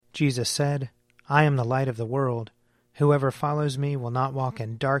Jesus said, "I am the light of the world. Whoever follows me will not walk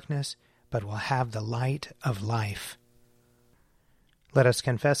in darkness, but will have the light of life." Let us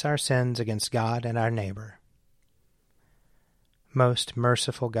confess our sins against God and our neighbor. Most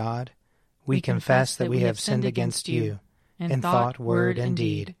merciful God, we confess that we have sinned against you in thought, word, and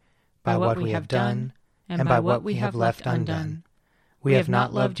deed, by what we have done and by what we have left undone. We have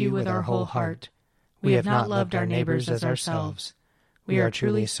not loved you with our whole heart. We have not loved our neighbors as ourselves. We are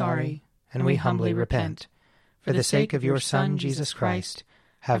truly sorry, and we humbly repent. For the sake of your Son, Jesus Christ,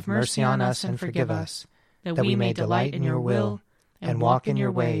 have mercy on us and forgive us, that we may delight in your will and walk in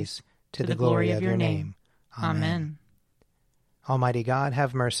your ways, to the glory of your name. Amen. Almighty God,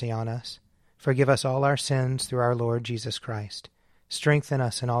 have mercy on us. Forgive us all our sins through our Lord Jesus Christ. Strengthen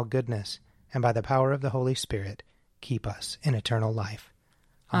us in all goodness, and by the power of the Holy Spirit, keep us in eternal life.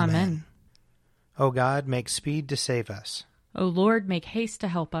 Amen. O God, make speed to save us. O Lord, make haste to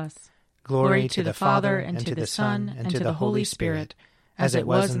help us. Glory to the Father, and to the Son, and to the Holy Spirit, as it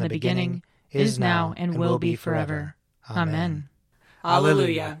was in the beginning, is now, and will be forever. Amen.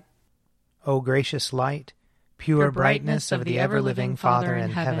 Alleluia. O gracious light, pure brightness of the ever-living Father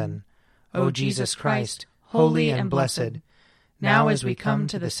in heaven, O Jesus Christ, holy and blessed, now as we come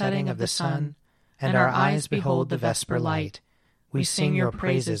to the setting of the sun, and our eyes behold the vesper light, we sing your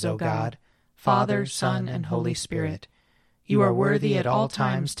praises, O God, Father, Son, and Holy Spirit. You are worthy at all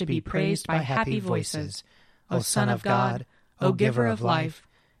times to be praised by happy voices, O Son of God, O Giver of life,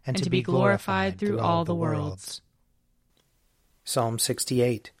 and to be glorified through all the worlds. Psalm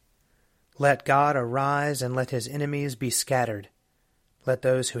 68. Let God arise, and let his enemies be scattered. Let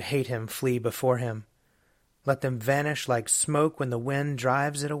those who hate him flee before him. Let them vanish like smoke when the wind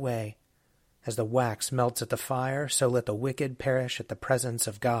drives it away. As the wax melts at the fire, so let the wicked perish at the presence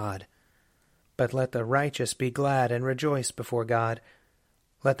of God. But let the righteous be glad and rejoice before God.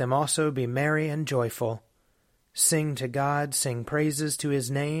 Let them also be merry and joyful. Sing to God, sing praises to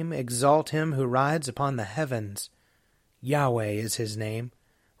his name, exalt him who rides upon the heavens. Yahweh is his name.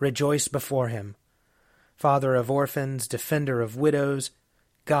 Rejoice before him. Father of orphans, defender of widows,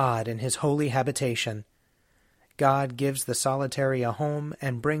 God in his holy habitation. God gives the solitary a home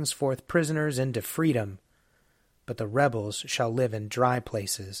and brings forth prisoners into freedom. But the rebels shall live in dry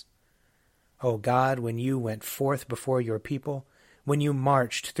places. O God, when you went forth before your people, when you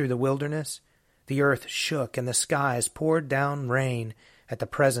marched through the wilderness, the earth shook and the skies poured down rain at the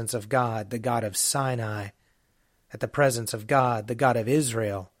presence of God, the God of Sinai, at the presence of God, the God of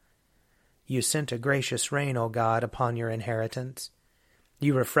Israel. You sent a gracious rain, O God, upon your inheritance.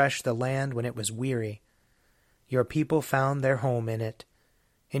 You refreshed the land when it was weary. Your people found their home in it.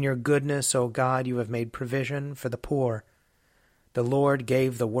 In your goodness, O God, you have made provision for the poor. The Lord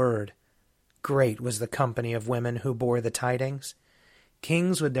gave the word. Great was the company of women who bore the tidings.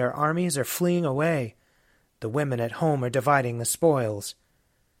 Kings with their armies are fleeing away. The women at home are dividing the spoils.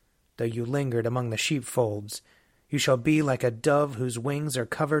 Though you lingered among the sheepfolds, you shall be like a dove whose wings are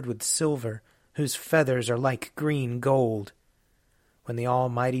covered with silver, whose feathers are like green gold. When the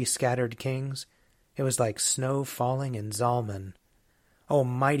Almighty scattered kings, it was like snow falling in Zalman. O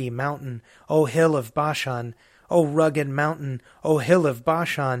mighty mountain, O hill of Bashan, O rugged mountain, O hill of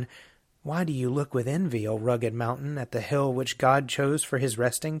Bashan, why do you look with envy, O rugged mountain, at the hill which God chose for his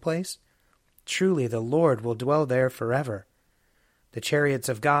resting place? Truly the Lord will dwell there forever. The chariots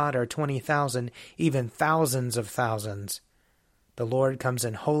of God are 20,000, even thousands of thousands. The Lord comes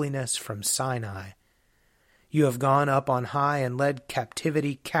in holiness from Sinai. You have gone up on high and led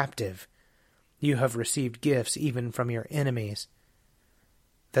captivity captive. You have received gifts even from your enemies,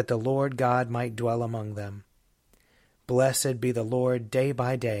 that the Lord God might dwell among them. Blessed be the Lord day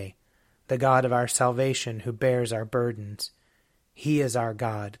by day, the God of our salvation who bears our burdens. He is our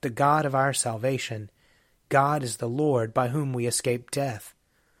God, the God of our salvation. God is the Lord by whom we escape death.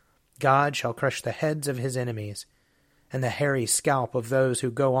 God shall crush the heads of his enemies, and the hairy scalp of those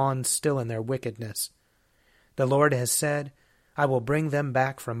who go on still in their wickedness. The Lord has said, I will bring them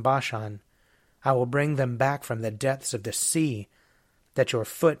back from Bashan. I will bring them back from the depths of the sea, that your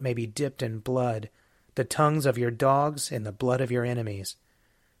foot may be dipped in blood, the tongues of your dogs in the blood of your enemies.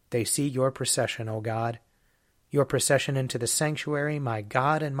 They see your procession, O God, your procession into the sanctuary, my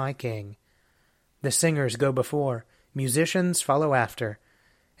God and my King. The singers go before, musicians follow after,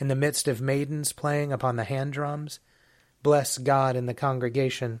 in the midst of maidens playing upon the hand drums. Bless God in the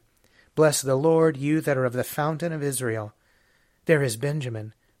congregation. Bless the Lord, you that are of the fountain of Israel. There is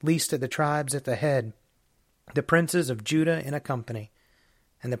Benjamin, least of the tribes, at the head, the princes of Judah in a company,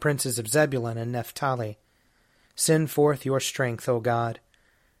 and the princes of Zebulun and Naphtali. Send forth your strength, O God.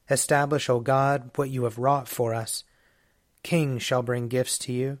 Establish, O God, what you have wrought for us. Kings shall bring gifts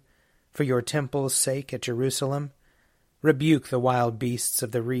to you, for your temple's sake at Jerusalem. Rebuke the wild beasts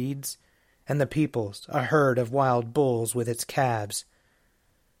of the reeds, and the peoples, a herd of wild bulls with its calves.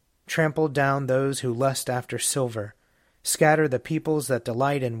 Trample down those who lust after silver. Scatter the peoples that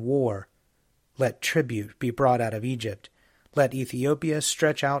delight in war. Let tribute be brought out of Egypt. Let Ethiopia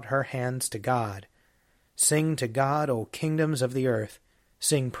stretch out her hands to God. Sing to God, O kingdoms of the earth.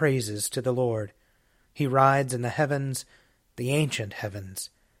 Sing praises to the Lord. He rides in the heavens, the ancient heavens.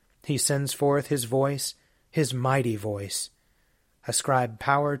 He sends forth his voice, his mighty voice. Ascribe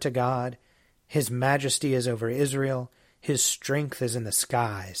power to God. His majesty is over Israel. His strength is in the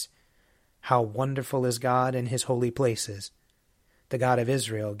skies. How wonderful is God in his holy places, the God of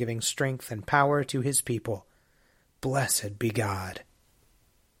Israel giving strength and power to his people. Blessed be God.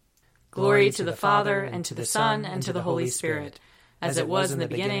 Glory to the Father, and to the Son, and to the Holy Spirit, as it was in the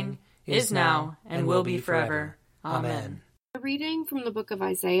beginning, is now, and will be forever. Amen. A reading from the book of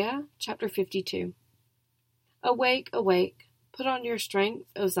Isaiah, chapter 52. Awake, awake, put on your strength,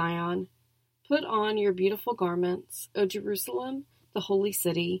 O Zion. Put on your beautiful garments, O Jerusalem, the holy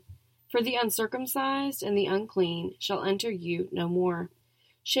city. For the uncircumcised and the unclean shall enter you no more.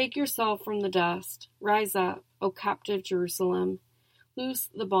 Shake yourself from the dust. Rise up, O captive Jerusalem. Loose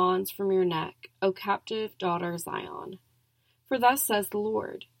the bonds from your neck, O captive daughter Zion. For thus says the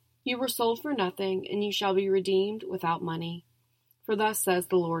Lord, you were sold for nothing, and you shall be redeemed without money. For thus says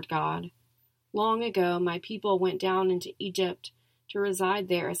the Lord God, long ago my people went down into Egypt to reside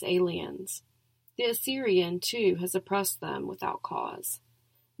there as aliens. The Assyrian, too, has oppressed them without cause.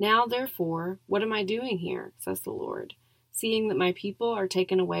 Now, therefore, what am I doing here, says the Lord, seeing that my people are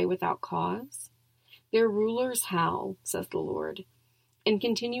taken away without cause? Their rulers howl, says the Lord, and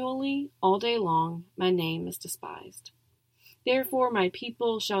continually, all day long, my name is despised. Therefore my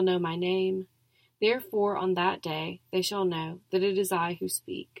people shall know my name. Therefore on that day they shall know that it is I who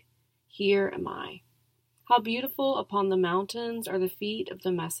speak. Here am I. How beautiful upon the mountains are the feet of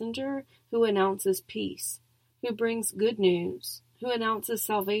the messenger who announces peace, who brings good news, who announces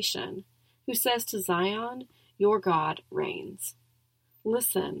salvation, who says to Zion, your God reigns.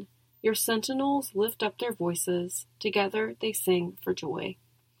 Listen, your sentinels lift up their voices, together they sing for joy.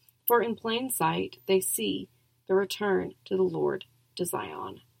 For in plain sight they see the return to the Lord to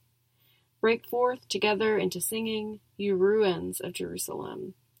Zion. Break forth together into singing, you ruins of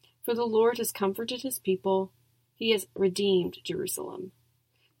Jerusalem. For the Lord has comforted his people, he has redeemed Jerusalem.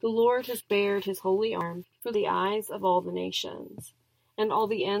 The Lord has bared his holy arm for the eyes of all the nations, and all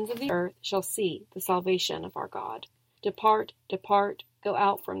the ends of the earth shall see the salvation of our God. Depart, depart, go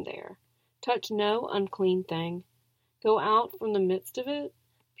out from there. Touch no unclean thing. Go out from the midst of it.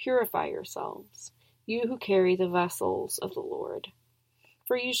 Purify yourselves, you who carry the vessels of the Lord.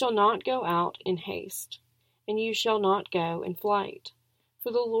 For you shall not go out in haste, and you shall not go in flight.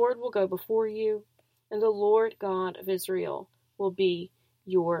 For the Lord will go before you, and the Lord God of Israel will be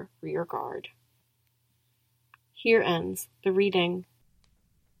your rear guard. Here ends the reading.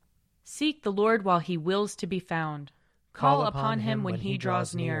 Seek the Lord while he wills to be found. Call upon him when he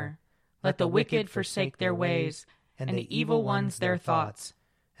draws near. Let the wicked forsake their ways, and the evil ones their thoughts.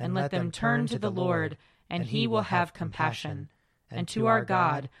 And let them turn to the Lord, and he will have compassion. And to our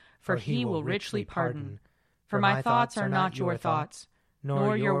God, for he will richly pardon. For my thoughts are not your thoughts,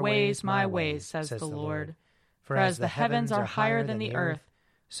 nor your ways my ways, says the Lord. For as the heavens are higher than the earth,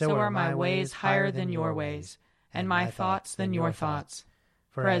 so are my ways higher than your ways, and my thoughts than your thoughts.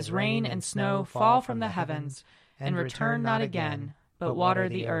 For as rain and snow fall from the heavens, and return not again, but water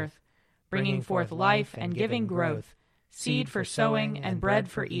the earth, bringing forth life and giving growth, seed for sowing and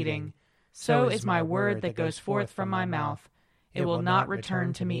bread for eating, so is my word that goes forth from my mouth. It will not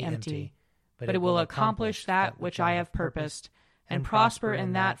return to me empty, but it will accomplish that which I have purposed, and prosper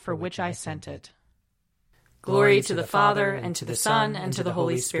in that for which I sent it. Glory to the Father, and to the Son, and to the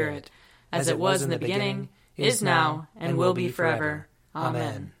Holy Spirit, as it was in the beginning, is now, and will be forever.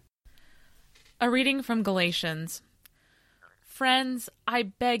 Amen. A reading from Galatians. Friends, I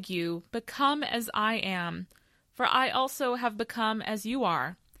beg you, become as I am, for I also have become as you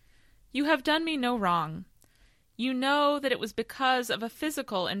are. You have done me no wrong. You know that it was because of a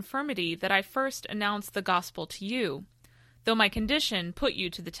physical infirmity that I first announced the gospel to you. Though my condition put you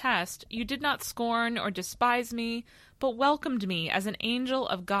to the test, you did not scorn or despise me, but welcomed me as an angel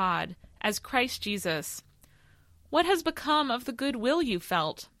of God, as Christ Jesus. What has become of the good will you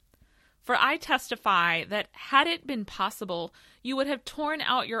felt? For I testify that, had it been possible, you would have torn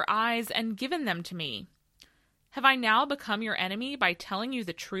out your eyes and given them to me. Have I now become your enemy by telling you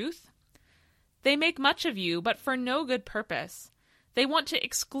the truth? They make much of you, but for no good purpose. They want to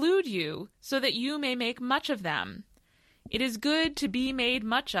exclude you so that you may make much of them. It is good to be made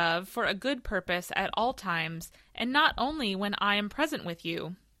much of for a good purpose at all times, and not only when I am present with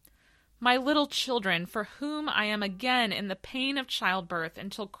you. My little children, for whom I am again in the pain of childbirth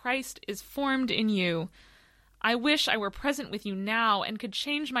until Christ is formed in you, I wish I were present with you now and could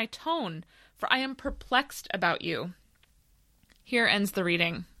change my tone, for I am perplexed about you. Here ends the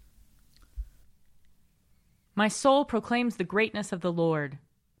reading. My soul proclaims the greatness of the Lord.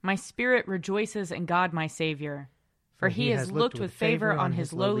 My spirit rejoices in God my Savior. For he has looked with favor on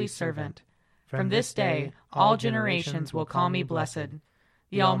his lowly servant. From this day all generations will call me blessed.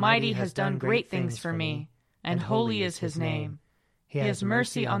 The Almighty has done great things for me, and holy is his name. He has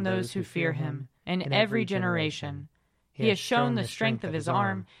mercy on those who fear him, in every generation. He has shown the strength of his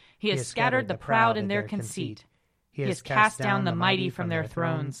arm. He has scattered the proud in their conceit. He has cast down the mighty from their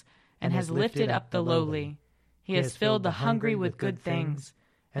thrones, and has lifted up the lowly. He has filled the hungry with good things,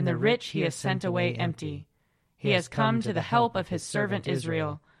 and the rich he has sent away empty. He has come to the help of his servant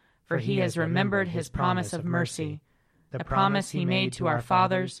Israel, for he has remembered his promise of mercy, the promise he made to our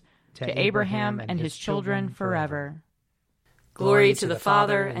fathers, to Abraham and his children forever. Glory to the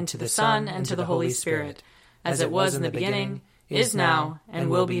Father, and to the Son, and to the Holy Spirit, as it was in the beginning, is now, and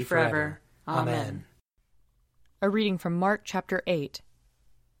will be forever. Amen. A reading from Mark chapter 8.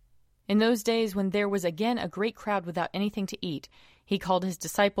 In those days, when there was again a great crowd without anything to eat, he called his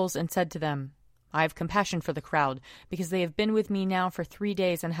disciples and said to them, I have compassion for the crowd, because they have been with me now for 3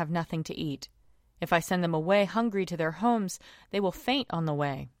 days and have nothing to eat. If I send them away hungry to their homes, they will faint on the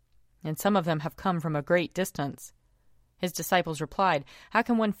way. And some of them have come from a great distance. His disciples replied, How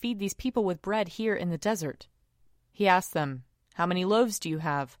can one feed these people with bread here in the desert? He asked them, How many loaves do you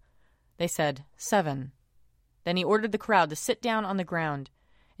have? They said, 7. Then he ordered the crowd to sit down on the ground.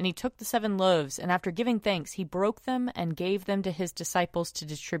 And he took the 7 loaves, and after giving thanks, he broke them and gave them to his disciples to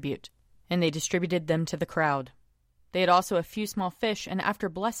distribute. And they distributed them to the crowd. They had also a few small fish, and after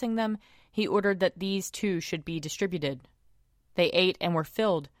blessing them, he ordered that these too should be distributed. They ate and were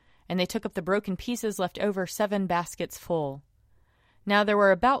filled, and they took up the broken pieces left over 7 baskets full. Now there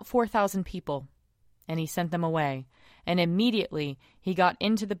were about 4,000 people, and he sent them away. And immediately he got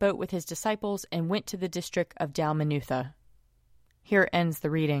into the boat with his disciples and went to the district of Dalmanutha. Here ends the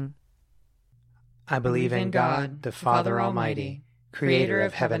reading. I believe in God, the Father Almighty, creator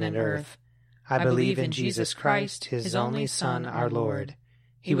of heaven and earth. I believe in Jesus Christ, his only Son, our Lord.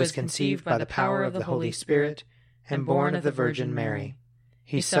 He was conceived by the power of the Holy Spirit and born of the Virgin Mary.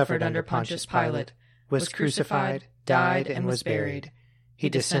 He suffered under Pontius Pilate, was crucified, died, and was buried. He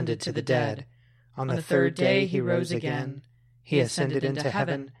descended to the dead. On the 3rd day he rose again. He ascended into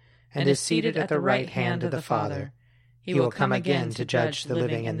heaven and is seated at the right hand of the Father. He will come again to judge the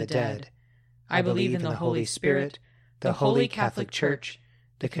living and the dead. I believe in the Holy Spirit, the Holy Catholic Church,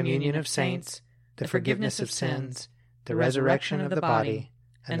 the communion of saints, the forgiveness of sins, the resurrection of the body,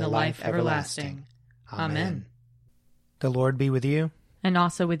 and the life everlasting. Amen. The Lord be with you. And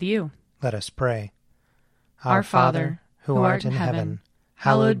also with you. Let us pray. Our Father, who art in heaven,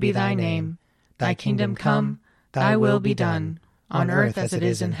 hallowed be thy name. Thy kingdom come, thy will be done, on earth as it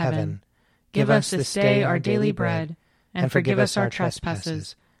is in heaven. Give us this day our daily bread, and forgive us our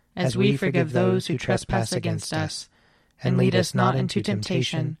trespasses, as we forgive those who trespass against us. And lead us not into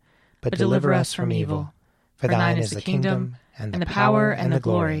temptation, but deliver us from evil. For thine is the kingdom, and the power, and the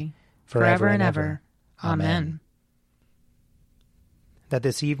glory, forever and ever. Amen. That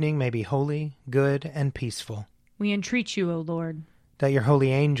this evening may be holy, good, and peaceful. We entreat you, O Lord. That your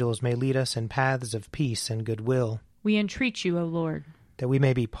holy angels may lead us in paths of peace and goodwill. We entreat you, O Lord. That we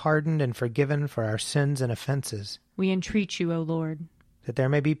may be pardoned and forgiven for our sins and offenses. We entreat you, O Lord. That there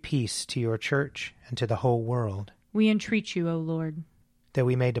may be peace to your church and to the whole world. We entreat you, O Lord. That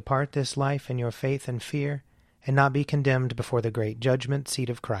we may depart this life in your faith and fear, and not be condemned before the great judgment seat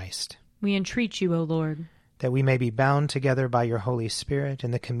of Christ. We entreat you, O Lord. That we may be bound together by your Holy Spirit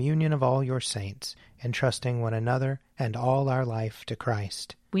in the communion of all your saints, entrusting one another and all our life to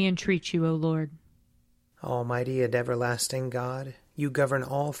Christ. We entreat you, O Lord. Almighty and everlasting God, you govern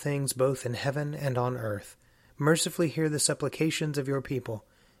all things both in heaven and on earth. Mercifully hear the supplications of your people,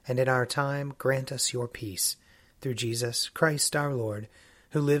 and in our time grant us your peace. Through Jesus Christ our Lord,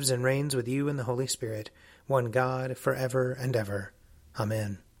 who lives and reigns with you in the Holy Spirit, one God, forever and ever.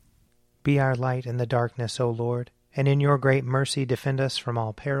 Amen. Be our light in the darkness, O Lord, and in your great mercy defend us from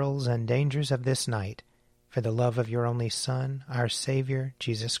all perils and dangers of this night, for the love of your only Son, our Savior,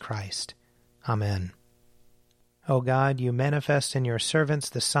 Jesus Christ. Amen. O God, you manifest in your servants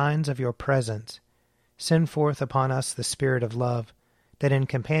the signs of your presence. Send forth upon us the Spirit of love, that in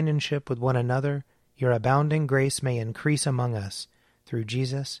companionship with one another your abounding grace may increase among us, through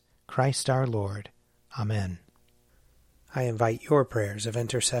Jesus Christ our Lord. Amen. I invite your prayers of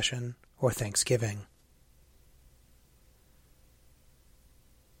intercession or thanksgiving.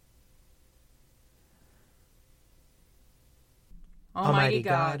 Almighty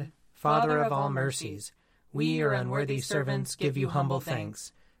God, Father of all mercies, we, your unworthy servants, give you humble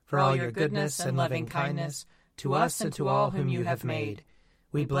thanks for all your goodness and loving kindness to us and to all whom you have made.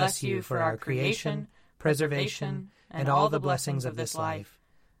 We bless you for our creation, preservation, and all the blessings of this life,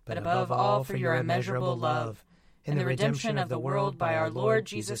 but above all for your immeasurable love in the redemption of the world by our Lord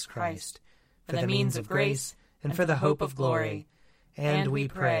Jesus Christ, for the means of grace and for the hope of glory. And we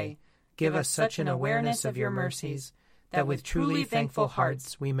pray, give us such an awareness of your mercies that with truly thankful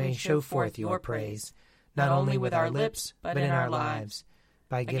hearts we may show forth your praise, not only with our lips, but in our lives,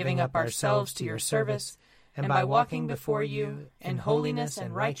 by giving up ourselves to your service, and by walking before you in holiness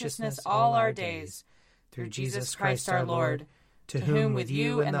and righteousness all our days, through Jesus Christ our Lord, to whom with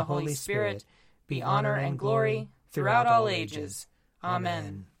you and the Holy Spirit be honor and glory throughout all ages.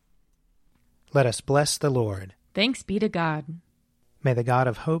 Amen. Let us bless the Lord. Thanks be to God. May the God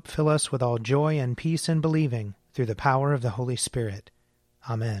of hope fill us with all joy and peace in believing, through the power of the Holy Spirit.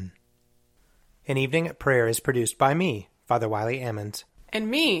 Amen. An Evening at Prayer is produced by me, Father Wiley Ammons. And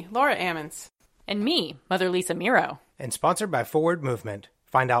me, Laura Ammons. And me, Mother Lisa Miro. And sponsored by Forward Movement.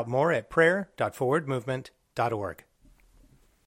 Find out more at prayer.forwardmovement.org.